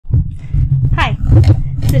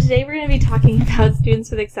So today we're going to be talking about students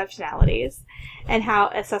with exceptionalities and how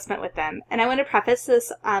assessment with them. And I want to preface this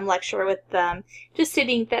lecture with just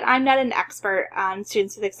stating that I'm not an expert on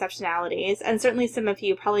students with exceptionalities, and certainly some of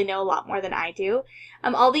you probably know a lot more than I do.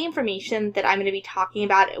 All the information that I'm going to be talking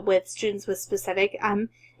about with students with specific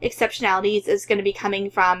exceptionalities is going to be coming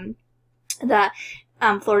from the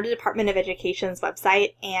Florida Department of Education's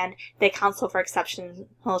website and the Council for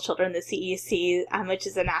Exceptional Children, the CEC, which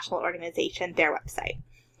is a national organization, their website.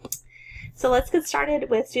 So let's get started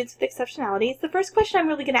with students with exceptionalities. The first question I'm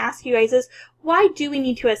really going to ask you guys is, why do we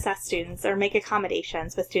need to assess students or make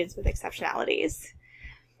accommodations with students with exceptionalities?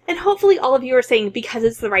 And hopefully all of you are saying because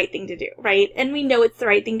it's the right thing to do, right? And we know it's the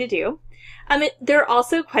right thing to do. There are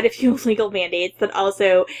also quite a few legal mandates that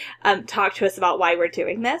also talk to us about why we're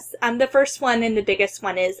doing this. The first one and the biggest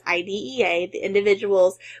one is IDEA, the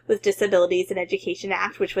Individuals with Disabilities in Education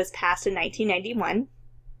Act, which was passed in 1991.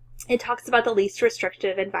 It talks about the least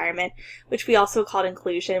restrictive environment, which we also call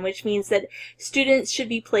inclusion, which means that students should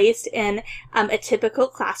be placed in a typical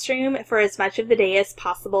classroom for as much of the day as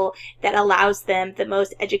possible that allows them the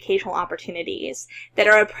most educational opportunities that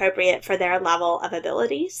are appropriate for their level of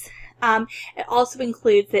abilities. It also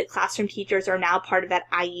includes that classroom teachers are now part of that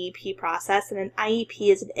IEP process, and an IEP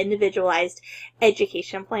is an individualized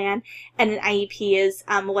education plan, and an IEP is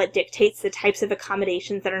what dictates the types of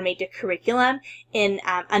accommodations that are made to curriculum in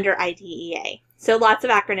under IDEA. So lots of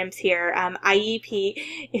acronyms here.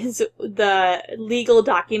 IEP is the legal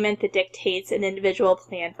document that dictates an individual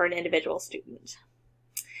plan for an individual student.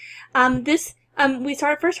 We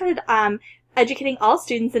first started educating all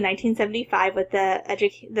students in 1975 with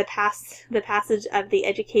the passage of the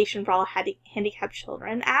Education for All Handicapped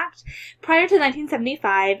Children Act. Prior to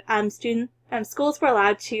 1975, schools were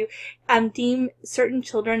allowed to deem certain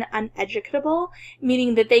children uneducatable,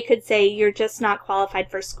 meaning that they could say you're just not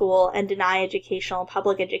qualified for school and deny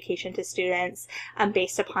public education to students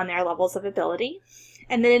based upon their levels of ability.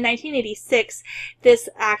 And then in 1986, this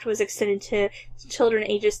act was extended to children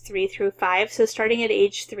ages 3 through 5. So starting at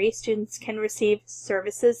age 3, students can receive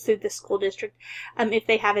services through the school district if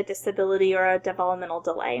they have a disability or a developmental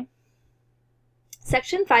delay.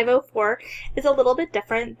 Section 504 is a little bit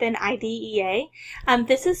different than IDEA.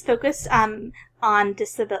 This is focused on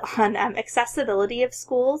accessibility of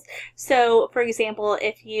schools. So, for example,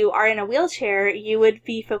 if you are in a wheelchair, you would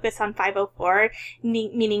be focused on 504,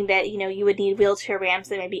 meaning that you would need wheelchair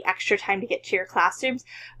ramps and maybe extra time to get to your classrooms,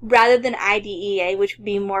 rather than IDEA, which would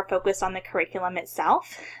be more focused on the curriculum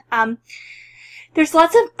itself. There's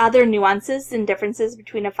lots of other nuances and differences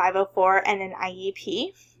between a 504 and an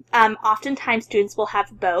IEP. Oftentimes students will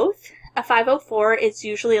have both. A 504 is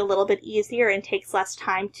usually a little bit easier and takes less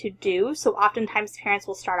time to do, so oftentimes parents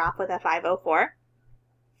will start off with a 504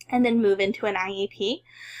 and then move into an IEP.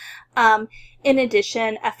 In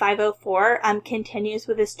addition, a 504 continues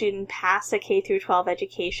with a student past a K through 12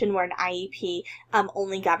 education, where an IEP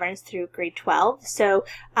only governs through grade 12. So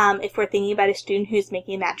if we're thinking about a student who's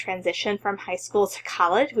making that transition from high school to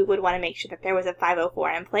college, we would want to make sure that there was a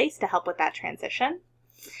 504 in place to help with that transition.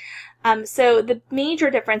 So the major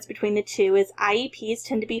difference between the two is IEPs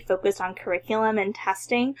tend to be focused on curriculum and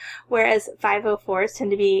testing, whereas 504s tend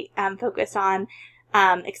to be focused on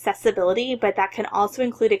accessibility, but that can also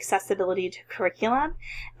include accessibility to curriculum.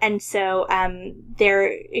 And so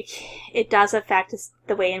it does affect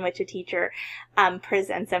the way in which a teacher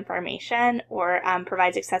presents information or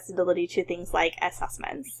provides accessibility to things like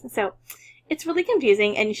assessments. So it's really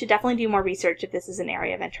confusing, and you should definitely do more research if this is an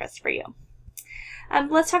area of interest for you.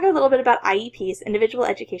 Let's talk a little bit about IEPs, Individual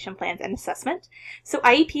Education Plans, and Assessment. So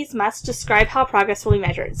IEPs must describe how progress will be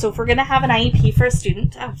measured. So if we're going to have an IEP for a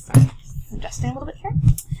student, adjusting a little bit here.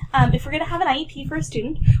 If we're going to have an IEP for a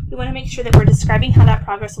student, we want to make sure that we're describing how that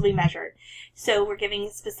progress will be measured. So we're giving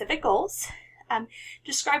specific goals.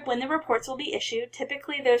 Describe when the reports will be issued.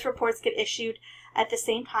 Typically, those reports get issued at the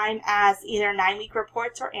same time as either 9-week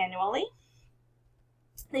reports or annually.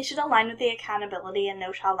 They should align with the accountability and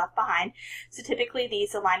No Child Left Behind. So typically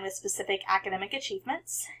these align with specific academic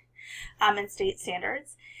achievements and state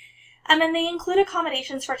standards. And they include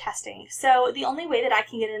accommodations for testing. So the only way that I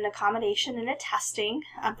can get an accommodation in a testing,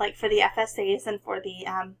 like for the FSAs and for the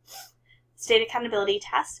state accountability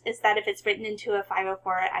test, is that if it's written into a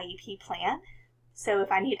 504 IEP plan. So if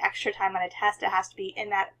I need extra time on a test, it has to be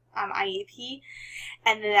in that IEP,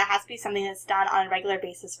 and then it has to be something that's done on a regular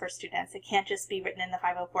basis for students. It can't just be written in the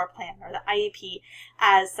 504 plan or the IEP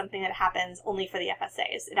as something that happens only for the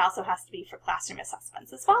FSAs. It also has to be for classroom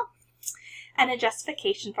assessments as well. And a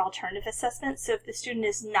justification for alternative assessments. So if the student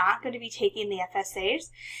is not going to be taking the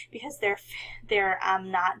FSAs because they're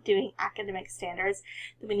not doing academic standards,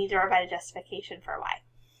 then we need to provide a justification for why.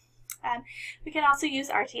 We can also use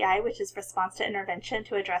RTI, which is response to intervention,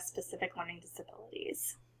 to address specific learning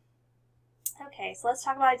disabilities. Okay, so let's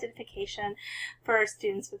talk about identification for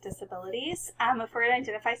students with disabilities. If we're going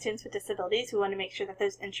to identify students with disabilities, we want to make sure that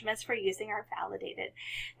those instruments we're using are validated,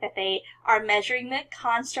 that they are measuring the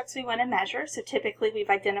constructs we want to measure. So typically we've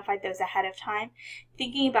identified those ahead of time,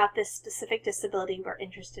 thinking about this specific disability we're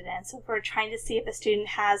interested in. So if we're trying to see if a student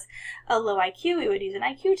has a low IQ, we would use an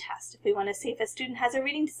IQ test. If we want to see if a student has a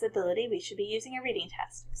reading disability, we should be using a reading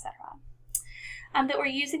test, etc. That we're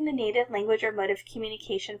using the native language or mode of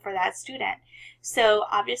communication for that student. So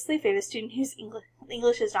obviously if we have a student whose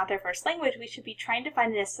English is not their first language, we should be trying to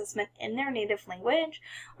find an assessment in their native language,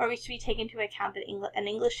 or we should be taking into account that an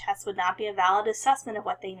English test would not be a valid assessment of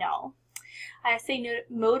what they know. I say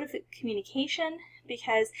mode of communication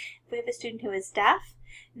because if we have a student who is deaf,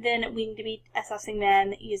 then we need to be assessing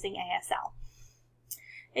them using ASL.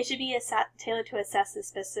 It should be tailored to assess the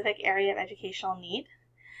specific area of educational need.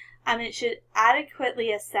 It should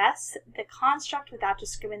adequately assess the construct without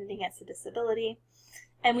discriminating against the disability.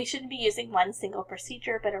 And we shouldn't be using one single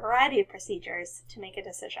procedure, but a variety of procedures to make a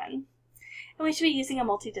decision. And we should be using a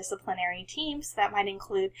multidisciplinary team, so that might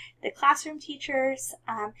include the classroom teachers,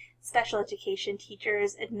 special education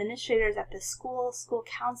teachers, administrators at the school, school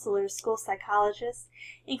counselors, school psychologists,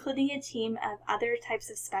 including a team of other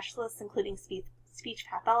types of specialists, including speech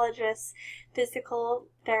pathologists, physical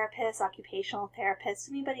therapists, occupational therapists,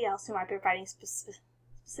 anybody else who might be providing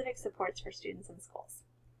specific supports for students in schools.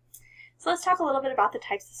 So let's talk a little bit about the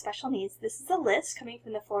types of special needs. This is a list coming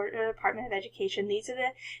from the Florida Department of Education. These are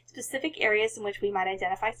the specific areas in which we might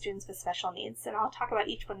identify students with special needs, and I'll talk about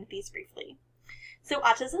each one of these briefly. So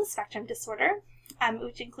autism spectrum disorder,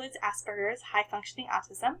 which includes Asperger's, high-functioning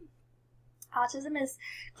autism. Autism is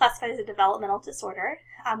classified as a developmental disorder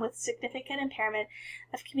with significant impairment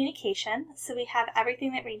of communication. So we have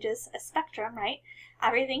everything that ranges a spectrum, right?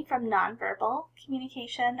 Everything from nonverbal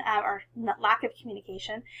communication or lack of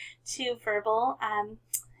communication to verbal.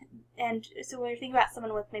 And so when we think about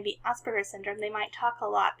someone with maybe Asperger's syndrome, they might talk a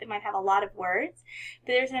lot, they might have a lot of words,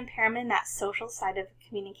 but there's an impairment in that social side of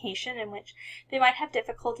communication in which they might have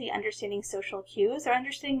difficulty understanding social cues or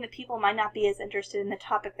understanding that people might not be as interested in the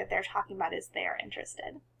topic that they're talking about as they are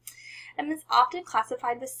interested. And it's often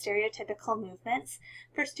classified with stereotypical movements.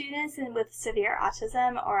 For students with severe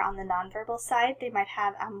autism or on the nonverbal side, they might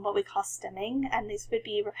have what we call stimming, and these would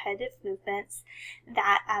be repetitive movements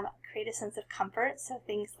that create a sense of comfort. So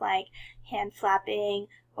things like hand flapping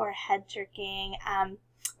or head jerking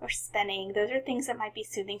or spinning, those are things that might be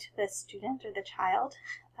soothing to the student or the child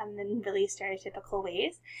in really stereotypical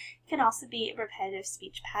ways. It can also be repetitive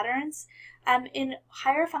speech patterns. In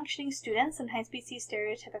higher functioning students, sometimes we see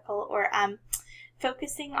stereotypical or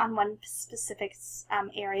focusing on one specific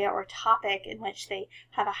area or topic in which they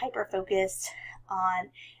have a hyper focus on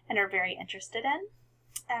and are very interested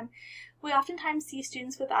in. We oftentimes see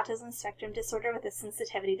students with autism spectrum disorder with a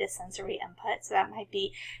sensitivity to sensory input. So that might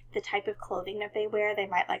be the type of clothing that they wear. They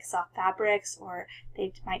might like soft fabrics, or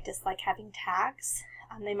they might dislike having tags.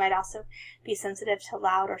 They might also be sensitive to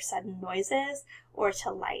loud or sudden noises or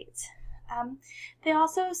to light. They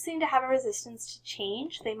also seem to have a resistance to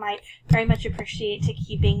change. They might very much appreciate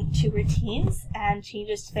keeping to routines, and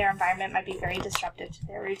changes to their environment might be very disruptive to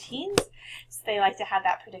their routines. So they like to have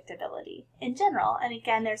that predictability in general. And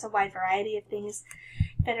again, there's a wide variety of things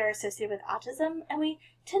that are associated with autism, and we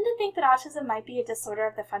tend to think that autism might be a disorder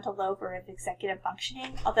of the frontal lobe or of executive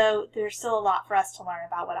functioning, although there's still a lot for us to learn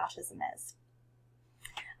about what autism is.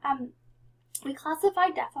 We classify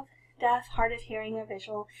deaf, hard of hearing, or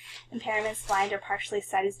visual impairments, blind, or partially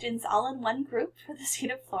sighted students all in one group for the state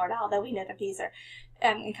of Florida, although we know that these are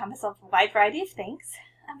encompass a wide variety of things.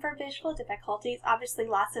 For visual difficulties, obviously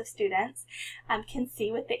lots of students can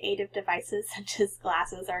see with the aid of devices such as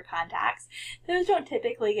glasses or contacts. Those don't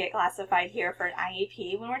typically get classified here for an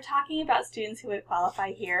IEP. When we're talking about students who would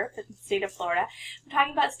qualify here for the state of Florida, we're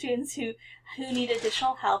talking about students who need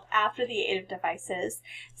additional help after the aid of devices.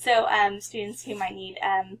 So students who might need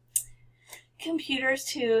computers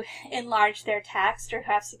to enlarge their text, or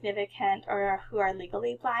who have significant or who are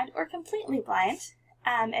legally blind or completely blind.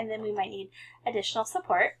 And then we might need additional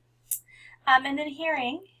support. And then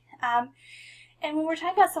hearing. And when we're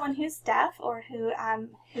talking about someone who's deaf or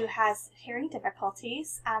who has hearing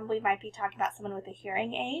difficulties, we might be talking about someone with a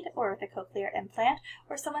hearing aid or with a cochlear implant,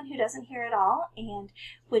 or someone who doesn't hear at all and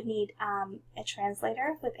would need a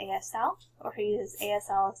translator with ASL, or who uses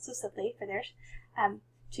ASL exclusively for their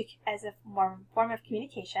as a form of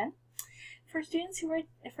communication. For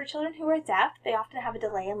children who are deaf, they often have a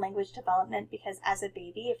delay in language development because as a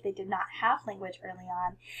baby, if they did not have language early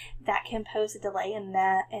on, that can pose a delay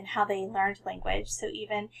in how they learned language. So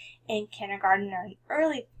even in kindergarten or in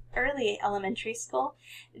early elementary school,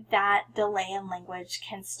 that delay in language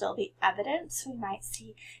can still be evident. So we might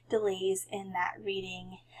see delays in that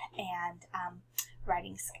reading and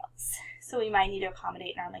writing skills. So we might need to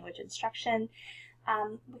accommodate in our language instruction.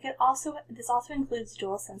 This also includes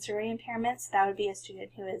dual sensory impairments. That would be a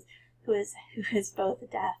student who is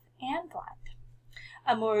both deaf and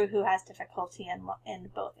blind, or who has difficulty in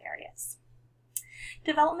both areas.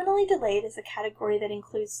 Developmentally delayed is a category that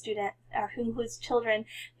includes children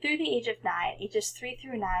through the age of 9, ages 3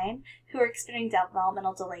 through 9, who are experiencing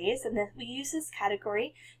developmental delays, and we use this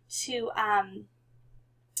category to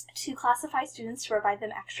classify students to provide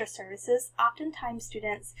them extra services. Oftentimes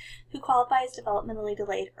students who qualify as developmentally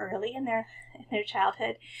delayed early in their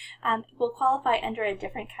childhood will qualify under a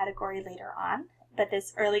different category later on, but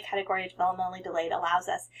this early category of developmentally delayed allows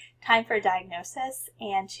us time for diagnosis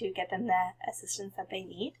and to get them the assistance that they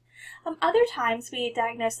need. Other times we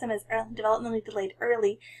diagnose them as developmentally delayed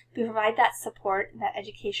early. We provide that support, that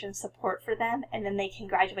education support for them, and then they can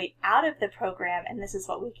graduate out of the program, and this is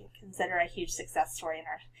what we can consider a huge success story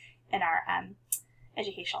in our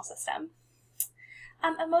educational system.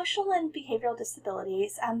 Emotional and behavioral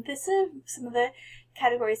disabilities. This is some of the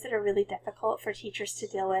categories that are really difficult for teachers to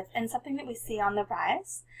deal with and something that we see on the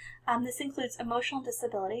rise. This includes emotional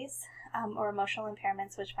disabilities or emotional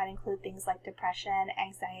impairments, which might include things like depression,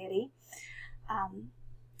 anxiety.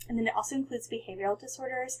 And then it also includes behavioral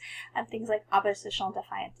disorders, things like oppositional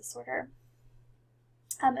defiant disorder.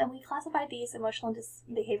 And we classify these emotional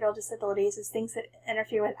and behavioral disabilities as things that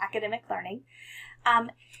interfere with academic learning.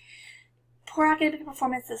 Poor academic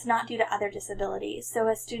performance is not due to other disabilities. So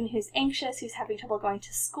a student who's anxious, who's having trouble going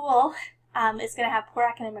to school, is going to have poor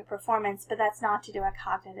academic performance, but that's not due to a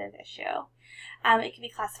cognitive issue. It can be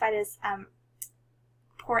classified as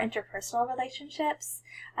poor interpersonal relationships,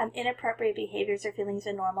 inappropriate behaviors or feelings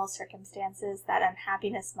in normal circumstances, that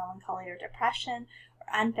unhappiness, melancholy, or depression,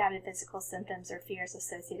 or unfounded physical symptoms or fears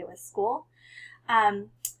associated with school.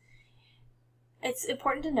 It's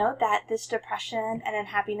important to note that this depression and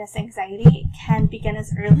unhappiness, anxiety can begin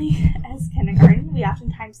as early as kindergarten. We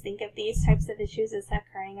oftentimes think of these types of issues as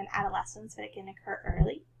occurring in adolescence, but it can occur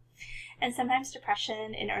early. And sometimes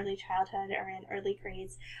depression in early childhood or in early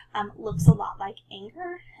grades looks a lot like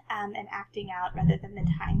anger and acting out rather than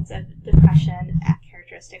the kinds of depression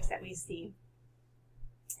characteristics that we see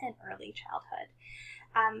in early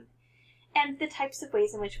childhood. And the types of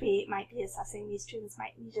ways in which we might be assessing these students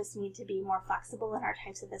might just need to be more flexible in our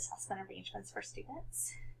types of assessment arrangements for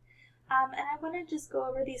students. And I want to just go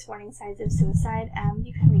over these warning signs of suicide.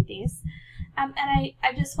 You can read these. And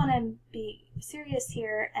I just want to be serious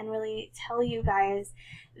here and really tell you guys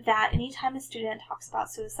that anytime a student talks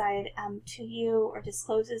about suicide to you or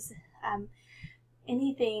discloses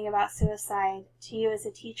anything about suicide to you as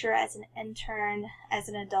a teacher, as an intern, as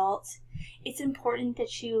an adult, it's important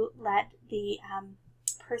that you let the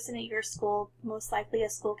person at your school, most likely a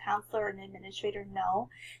school counselor or an administrator, know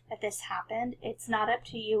that this happened. It's not up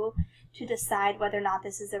to you to decide whether or not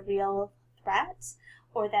this is a real threat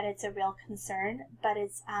or that it's a real concern, but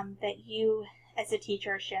it's that you as a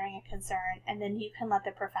teacher are sharing a concern, and then you can let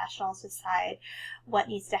the professionals decide what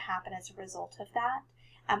needs to happen as a result of that.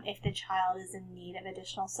 If the child is in need of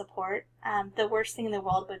additional support. The worst thing in the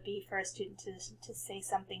world would be for a student to say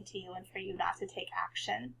something to you and for you not to take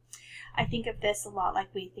action. I think of this a lot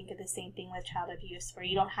like we think of the same thing with child abuse, where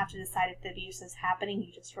you don't have to decide if the abuse is happening,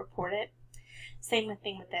 you just report it. Same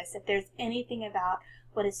thing with this. If there's anything about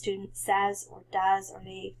what a student says or does, or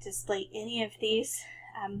they display any of these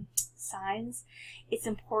signs, it's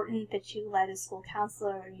important that you let a school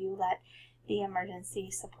counselor or you let the emergency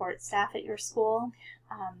support staff at your school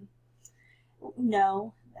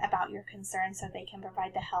know about your concerns so they can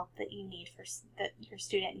provide the help that you need that your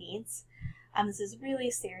student needs. This is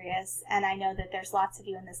really serious, and I know that there's lots of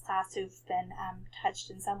you in this class who've been touched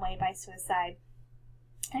in some way by suicide.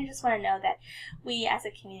 I just want to know that we as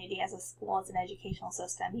a community, as a school, as an educational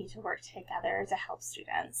system need to work together to help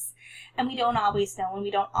students. And we don't always know, and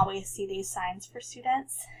we don't always see these signs for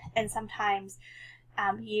students, and sometimes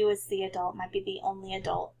you as the adult might be the only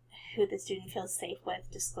adult who the student feels safe with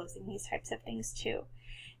disclosing these types of things to.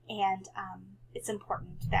 And it's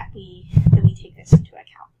important that we take this into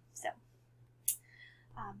account. So,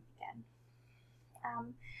 again.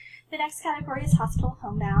 The next category is hospital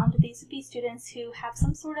homebound. These would be students who have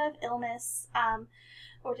some sort of illness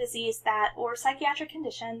or disease or psychiatric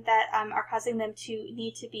condition that are causing them to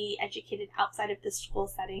need to be educated outside of the school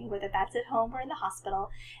setting, whether that's at home or in the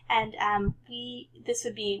hospital. And this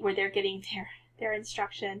would be where they're getting their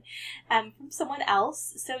instruction from someone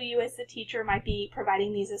else. So you as the teacher might be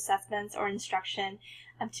providing these assessments or instruction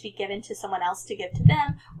to be given to someone else to give to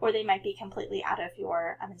them, or they might be completely out of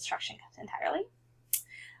your instruction entirely.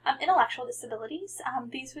 Intellectual disabilities,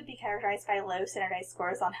 these would be characterized by low standardized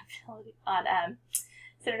scores on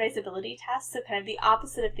standardized ability tests, so kind of the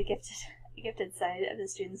opposite of the gifted side of the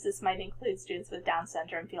students. This might include students with Down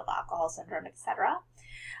syndrome, fetal alcohol syndrome, etc.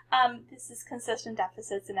 This is consistent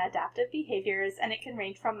deficits in adaptive behaviors, and it can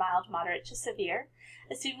range from mild, moderate to severe.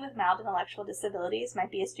 A student with mild intellectual disabilities might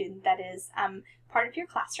be a student that is part of your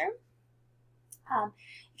classroom.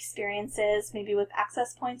 Experiences maybe with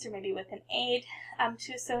access points or maybe with an aid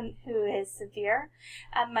to someone who is severe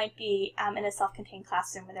might be in a self-contained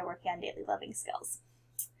classroom where they're working on daily living skills.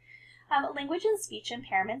 Language and speech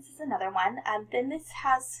impairments is another one. Then this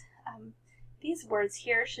has, these words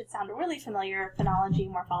here should sound really familiar. Phonology,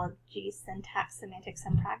 morphology, syntax, semantics,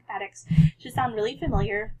 and pragmatics should sound really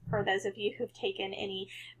familiar for those of you who've taken any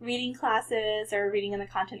reading classes or reading in the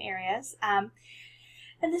content areas.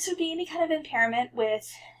 And this would be any kind of impairment with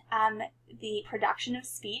the production of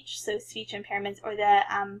speech, so speech impairments, or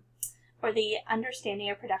the understanding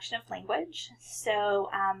or production of language.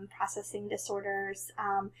 So processing disorders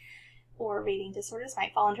or reading disorders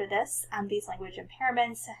might fall under this. These language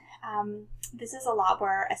impairments, this is a lot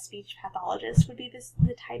where a speech pathologist would be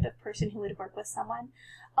the type of person who would work with someone.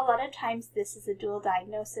 A lot of times this is a dual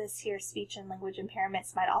diagnosis. Here, speech and language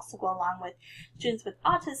impairments might also go along with students with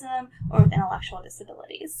autism or with intellectual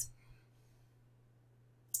disabilities.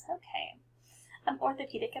 Okay.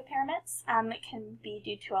 Orthopedic impairments can be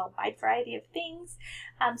due to a wide variety of things.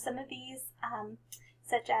 Some of these,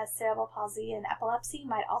 such as cerebral palsy and epilepsy,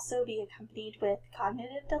 might also be accompanied with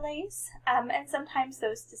cognitive delays, and sometimes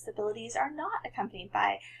those disabilities are not accompanied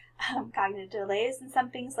by cognitive delays, and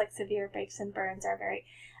some things like severe breaks and burns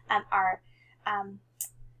are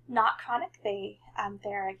not chronic.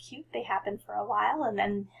 They're acute. They happen for a while, and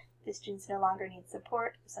then the students no longer need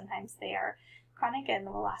support. Sometimes they are chronic and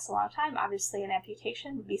will last a long time. Obviously, an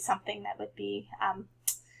amputation would be something that would be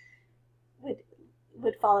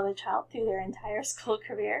would follow a child through their entire school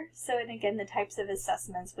career. So, and again, the types of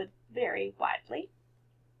assessments would vary widely.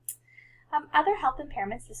 Other health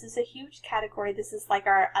impairments, this is a huge category. This is like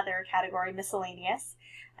our other category, miscellaneous.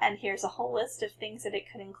 And here's a whole list of things that it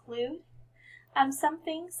could include. Some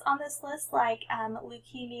things on this list like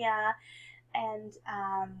leukemia and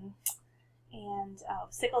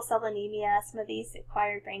sickle cell anemia, some of these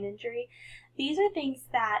acquired brain injury. These are things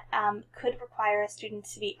that could require a student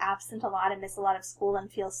to be absent a lot and miss a lot of school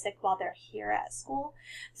and feel sick while they're here at school.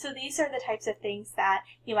 So these are the types of things that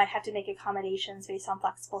you might have to make accommodations based on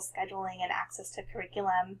flexible scheduling and access to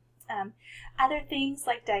curriculum. Other things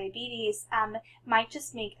like diabetes might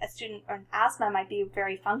just make a student, or asthma might be a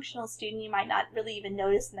very functional student. You might not really even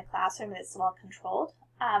notice in the classroom that it's well controlled.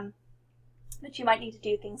 But you might need to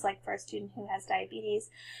do things like for a student who has diabetes,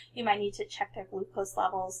 you might need to check their glucose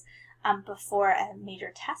levels before a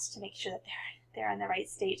major test to make sure that they're in the right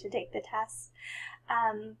state to take the test,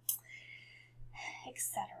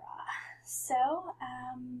 etc. So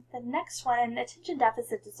the next one, attention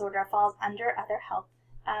deficit disorder, falls under other health.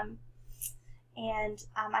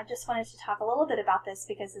 I just wanted to talk a little bit about this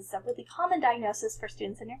because it's a really common diagnosis for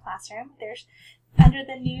students in your classroom. There's, under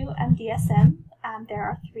the new DSM, there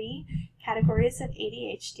are 3 categories of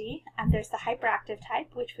ADHD. There's the hyperactive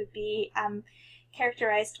type, which would be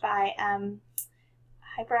characterized by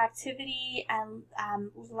hyperactivity and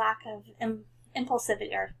lack of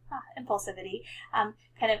impulsivity,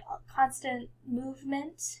 kind of constant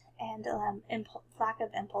movement and lack of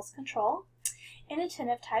impulse control.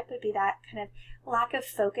 Inattentive type would be that kind of lack of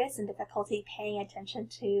focus and difficulty paying attention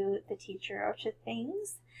to the teacher or to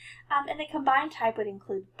things. And the combined type would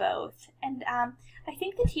include both. And I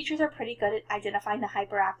think the teachers are pretty good at identifying the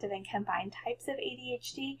hyperactive and combined types of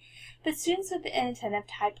ADHD, but students with the inattentive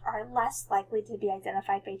type are less likely to be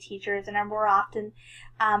identified by teachers and are more often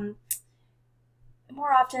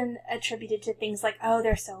attributed to things like, oh,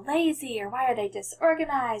 they're so lazy, or why are they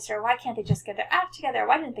disorganized, or why can't they just get their act together,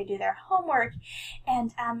 why didn't they do their homework?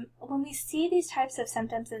 And when we see these types of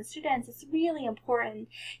symptoms in students, it's really important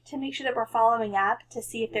to make sure that we're following up to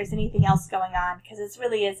see if there's anything else going on, because it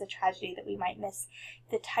really is a tragedy that we might miss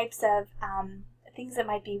the types of things that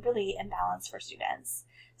might be really imbalanced for students.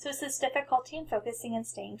 So it's this difficulty in focusing and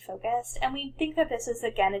staying focused, and we think that this is,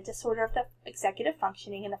 again, a disorder of the executive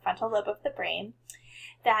functioning in the frontal lobe of the brain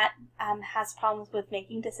that has problems with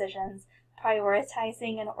making decisions,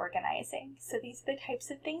 prioritizing, and organizing. So these are the types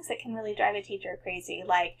of things that can really drive a teacher crazy,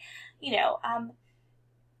 like,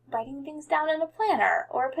 writing things down in a planner,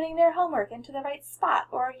 or putting their homework into the right spot,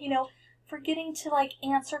 or, forgetting to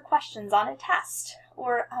answer questions on a test,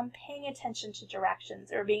 or paying attention to directions,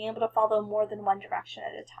 or being able to follow more than one direction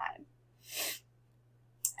at a time.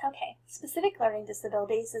 Okay, specific learning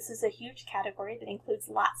disabilities. This is a huge category that includes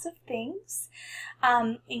lots of things,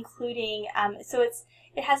 including,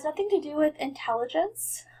 it has nothing to do with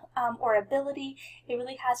intelligence or ability. It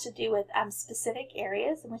really has to do with specific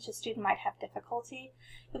areas in which a student might have difficulty.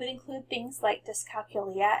 It would include things like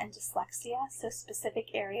dyscalculia and dyslexia, so specific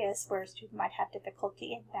areas where a student might have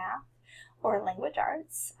difficulty in math or language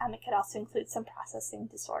arts. It could also include some processing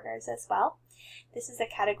disorders as well. This is a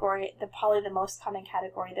category, probably the most common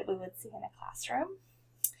category that we would see in a classroom.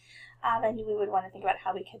 And we would want to think about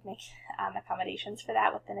how we could make accommodations for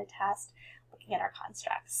that within a test, looking at our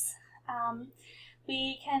constructs.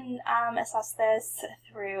 We can assess this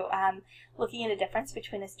through looking at a difference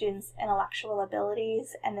between a student's intellectual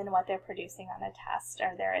abilities and then what they're producing on a test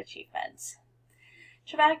or their achievement.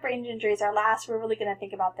 Traumatic brain injuries are last. We're really going to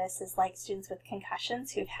think about this as like students with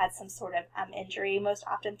concussions who've had some sort of injury, most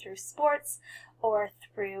often through sports or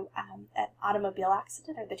through an automobile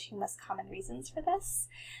accident are the two most common reasons for this.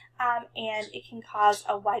 And it can cause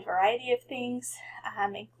a wide variety of things,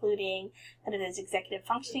 including kind of those executive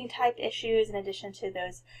functioning type issues, in addition to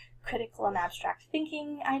those critical and abstract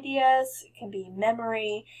thinking ideas. It can be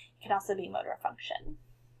memory. It can also be motor function.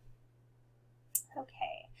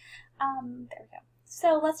 Okay, there we go.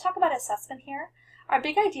 So let's talk about assessment here. Our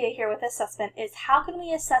big idea here with assessment is how can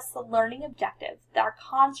we assess the learning objective, our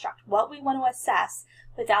construct, what we want to assess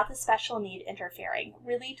without the special need interfering,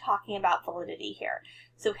 really talking about validity here.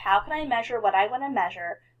 So how can I measure what I want to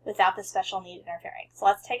measure without the special need interfering? So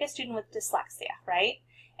let's take a student with dyslexia, right?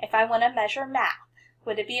 If I want to measure math,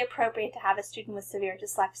 would it be appropriate to have a student with severe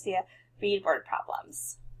dyslexia read word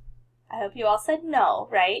problems? I hope you all said no,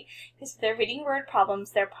 right? Because if they're reading word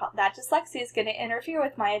problems, that dyslexia is going to interfere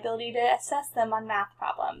with my ability to assess them on math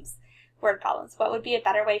problems, word problems. What would be a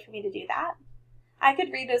better way for me to do that? I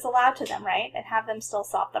could read those aloud to them, right, and have them still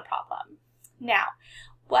solve the problem. Now,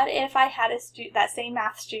 what if I had that same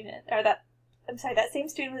math student, or that same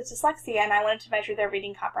student with dyslexia, and I wanted to measure their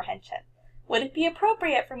reading comprehension? Would it be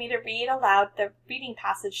appropriate for me to read aloud the reading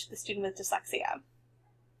passage to the student with dyslexia?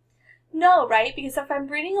 No, right? Because if I'm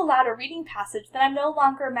reading aloud a reading passage, then I'm no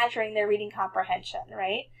longer measuring their reading comprehension,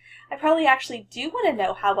 right? I probably actually do want to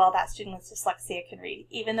know how well that student with dyslexia can read,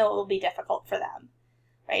 even though it will be difficult for them,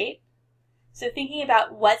 right? So thinking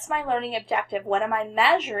about what's my learning objective, what am I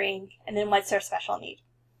measuring, and then what's their special need.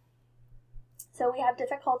 So we have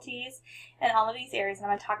difficulties in all of these areas, and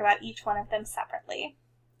I'm going to talk about each one of them separately.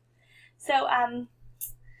 So,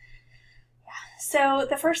 so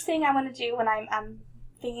the first thing I want to do when I'm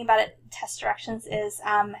thinking about it, test directions, is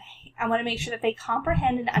I want to make sure that they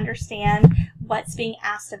comprehend and understand what's being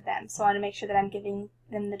asked of them. So I want to make sure that I'm giving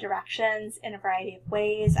them the directions in a variety of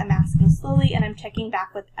ways. I'm asking slowly, and I'm checking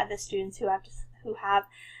back with other students who have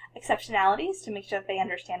exceptionalities to make sure that they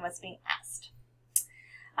understand what's being asked.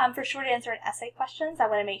 For short answer and essay questions, I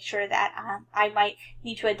want to make sure that I might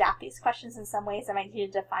need to adapt these questions in some ways. I might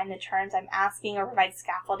need to define the terms I'm asking or provide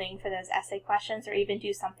scaffolding for those essay questions, or even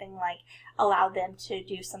do something like allow them to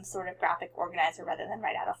do some sort of graphic organizer rather than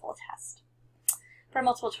write out a full test. For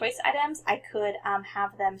multiple choice items, I could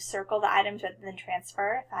have them circle the items rather than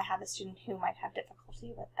transfer if I have a student who might have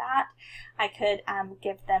difficulty with that. I could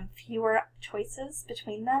give them fewer choices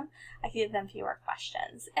between them. I could give them fewer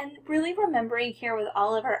questions. And really remembering here with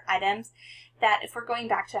all of our items that if we're going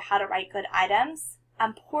back to how to write good items,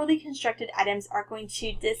 poorly constructed items are going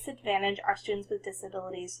to disadvantage our students with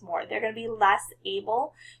disabilities more. They're going to be less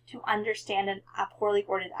able to understand a poorly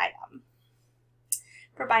worded item.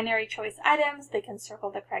 For binary choice items, they can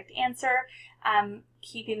circle the correct answer,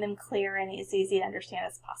 keeping them clear and as easy to understand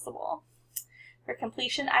as possible. For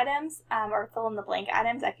completion items or fill in the blank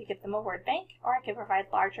items, I could give them a word bank, or I could provide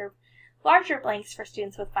larger blanks for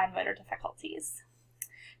students with fine motor difficulties.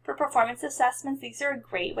 For performance assessments, these are a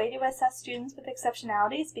great way to assess students with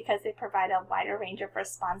exceptionalities because they provide a wider range of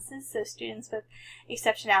responses, so students with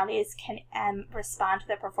exceptionalities can respond to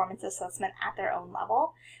the performance assessment at their own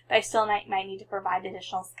level, but I still might need to provide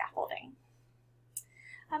additional scaffolding.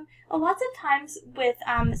 Lots of times with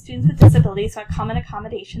students with disabilities, so a common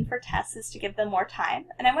accommodation for tests is to give them more time.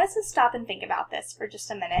 And I want us to stop and think about this for just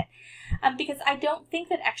a minute, because I don't think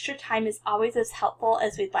that extra time is always as helpful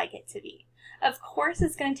as we'd like it to be. Of course,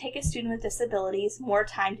 it's going to take a student with disabilities more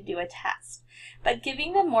time to do a test, but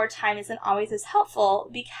giving them more time isn't always as helpful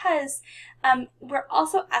because we're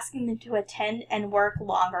also asking them to attend and work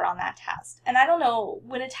longer on that test. And I don't know,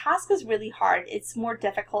 when a task is really hard, it's more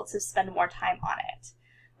difficult to spend more time on it,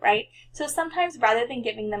 right? So sometimes rather than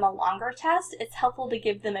giving them a longer test, it's helpful to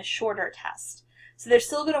give them a shorter test. So they're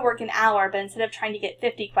still going to work an hour, but instead of trying to get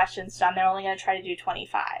 50 questions done, they're only going to try to do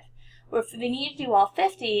 25. Or if they need to do all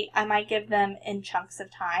 50, I might give them in chunks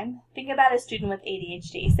of time. Think about a student with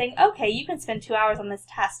ADHD saying, okay, you can spend 2 hours on this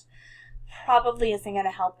test. Probably isn't going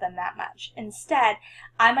to help them that much. Instead,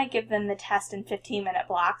 I might give them the test in 15-minute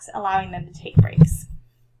blocks, allowing them to take breaks.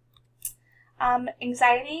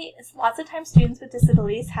 Anxiety is lots of times students with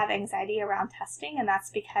disabilities have anxiety around testing, and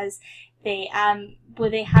that's because they,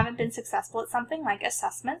 when they haven't been successful at something like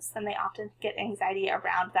assessments, then they often get anxiety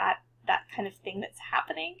around that kind of thing that's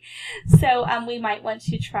happening. So we might want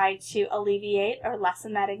to try to alleviate or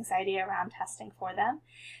lessen that anxiety around testing for them.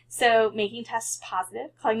 So making tests positive,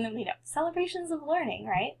 calling them, celebrations of learning,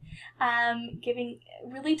 right?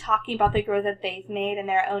 Really talking about the growth that they've made and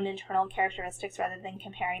their own internal characteristics rather than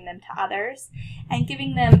comparing them to others, and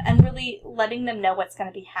giving them, and really letting them know what's going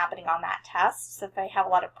to be happening on that test so that they have a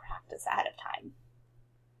lot of practice ahead of time.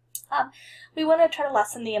 We want to try to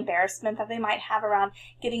lessen the embarrassment that they might have around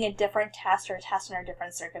getting a different test or a test under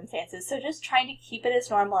different circumstances. So just trying to keep it as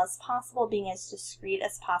normal as possible, being as discreet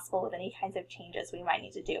as possible with any kinds of changes we might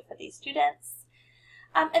need to do for these students.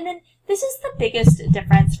 And then this is the biggest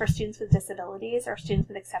difference for students with disabilities or students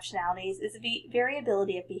with exceptionalities, is the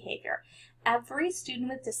variability of behavior. Every student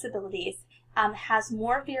with disabilities has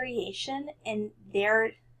more variation in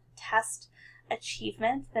their test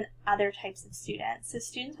achievement than other types of students. So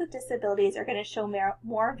students with disabilities are going to show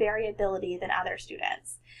more variability than other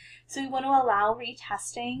students. So we want to allow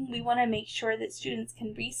retesting. We want to make sure that students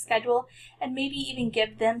can reschedule and maybe even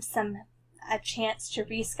give them a chance to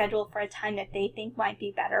reschedule for a time that they think might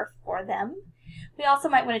be better for them. We also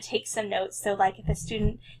might want to take some notes. So like if a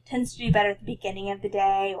student tends to do better at the beginning of the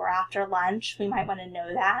day or after lunch, we might want to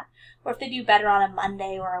know that. Or if they do better on a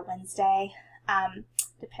Monday or a Wednesday,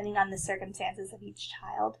 depending on the circumstances of each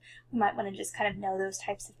child, we might want to just kind of know those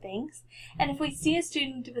types of things. And if we see a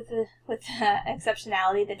student with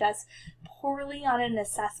exceptionality that does poorly on an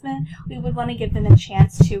assessment, we would want to give them a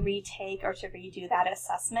chance to retake or to redo that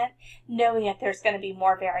assessment, knowing that there's going to be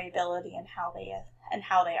more variability in how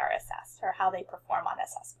they are assessed or how they perform on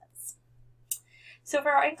assessments. So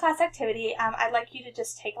for our in-class activity, I'd like you to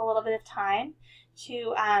just take a little bit of time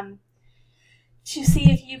to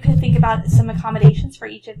see if you could think about some accommodations for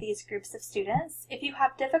each of these groups of students. If you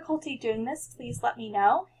have difficulty doing this, please let me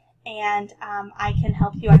know, and I can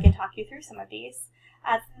help you. I can talk you through some of these.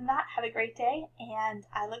 Other than that, have a great day, and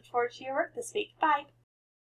I look forward to your work this week. Bye.